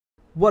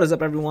What is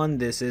up, everyone?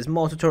 This is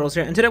MoTutorials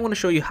here, and today I'm going to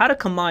show you how to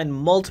combine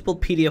multiple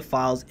PDF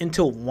files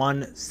into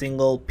one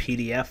single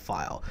PDF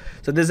file.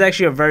 So this is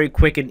actually a very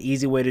quick and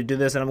easy way to do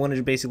this, and I'm going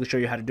to basically show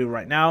you how to do it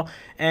right now.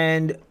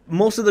 And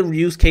most of the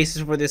use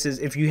cases for this is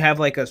if you have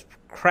like a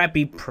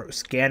crappy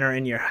scanner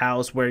in your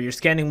house where you're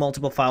scanning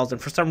multiple files,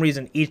 and for some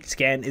reason each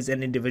scan is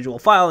an individual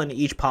file and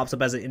each pops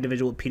up as an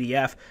individual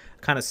PDF.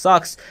 Kind of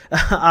sucks.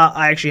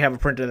 I actually have a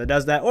printer that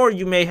does that. Or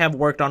you may have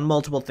worked on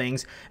multiple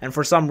things and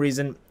for some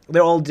reason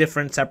they're all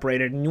different,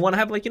 separated, and you want to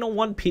have like,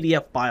 one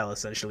PDF file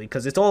essentially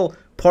because it's all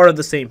part of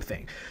the same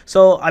thing.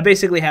 So I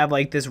basically have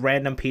like this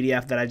random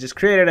PDF that I just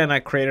created, and I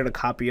created a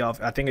copy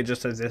of. I think it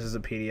just says this is a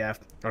PDF,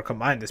 or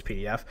combine this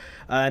PDF.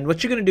 And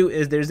what you're going to do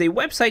is there's a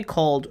website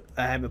called,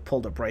 I have it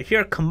pulled up right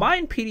here,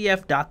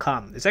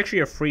 combinepdf.com. It's actually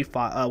a free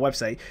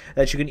website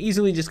that you can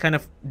easily just kind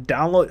of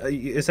download.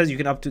 It says you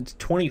can up to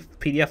 20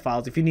 PDF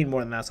files. If you need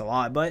more than that's a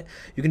lot, but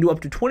you can do up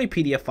to 20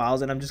 PDF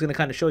files, and I'm just going to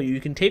kind of show you.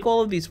 You can take all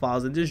of these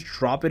files and just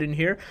drop it in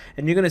here,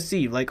 and you're going to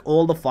see like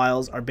all the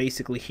files are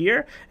basically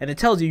here, and it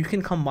tells you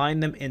can combine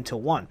them into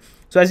one.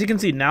 So as you can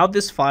see, now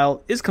this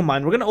file is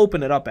combined. We're going to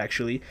open it up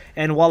actually,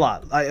 and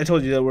voila, I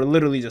told you that we're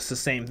literally just the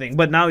same thing,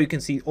 but now you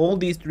can see all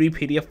these three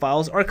PDF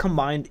files are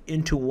combined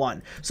into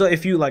one. So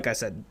if you, like I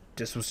said,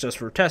 this was just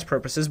for test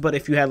purposes, but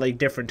if you had like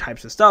different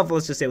types of stuff,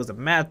 let's just say it was a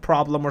math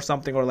problem or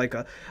something, or like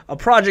a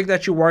project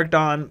that you worked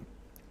on,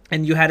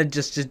 and you had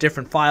just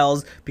different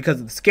files because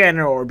of the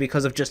scanner or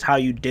because of just how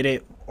you did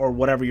it, or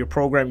whatever your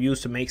program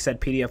used to make said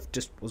PDF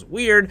just was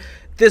weird,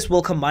 this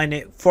will combine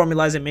it,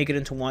 formalize it, make it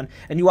into one.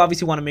 And you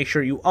obviously want to make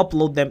sure you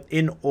upload them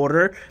in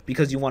order,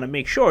 because you want to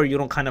make sure you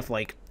don't kind of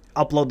like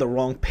upload the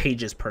wrong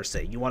pages per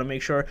se. You want to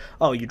make sure,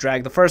 oh, you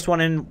drag the first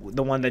one in,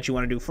 the one that you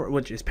want to do for,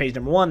 which is page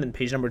number 1, then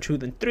page number 2,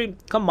 then 3,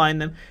 combine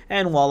them,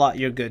 and voila,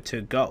 you're good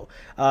to go.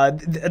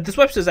 This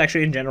website is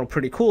actually in general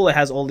pretty cool. It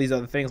has all these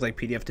other things like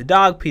PDF to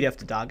DOC, PDF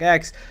to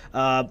DocX,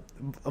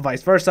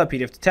 vice versa,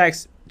 PDF to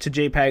text to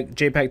JPEG,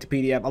 JPEG to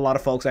PDF. A lot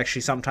of folks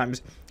actually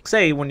sometimes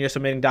say when you're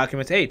submitting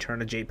documents, hey,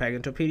 turn a JPEG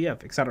into a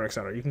PDF, etc.,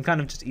 etc. You can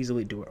kind of just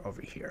easily do it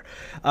over here.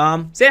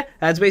 So yeah,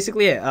 that's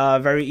basically it.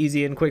 Very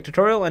easy and quick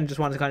tutorial, and just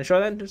wanted to kind of show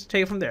that and just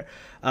take it from there.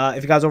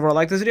 If you guys overall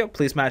like this video,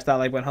 please smash that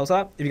like button, helps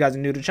out. If you guys are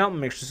new to the channel,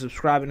 make sure to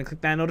subscribe and click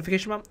that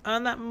notification button,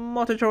 and that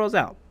more tutorials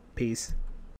out. Peace.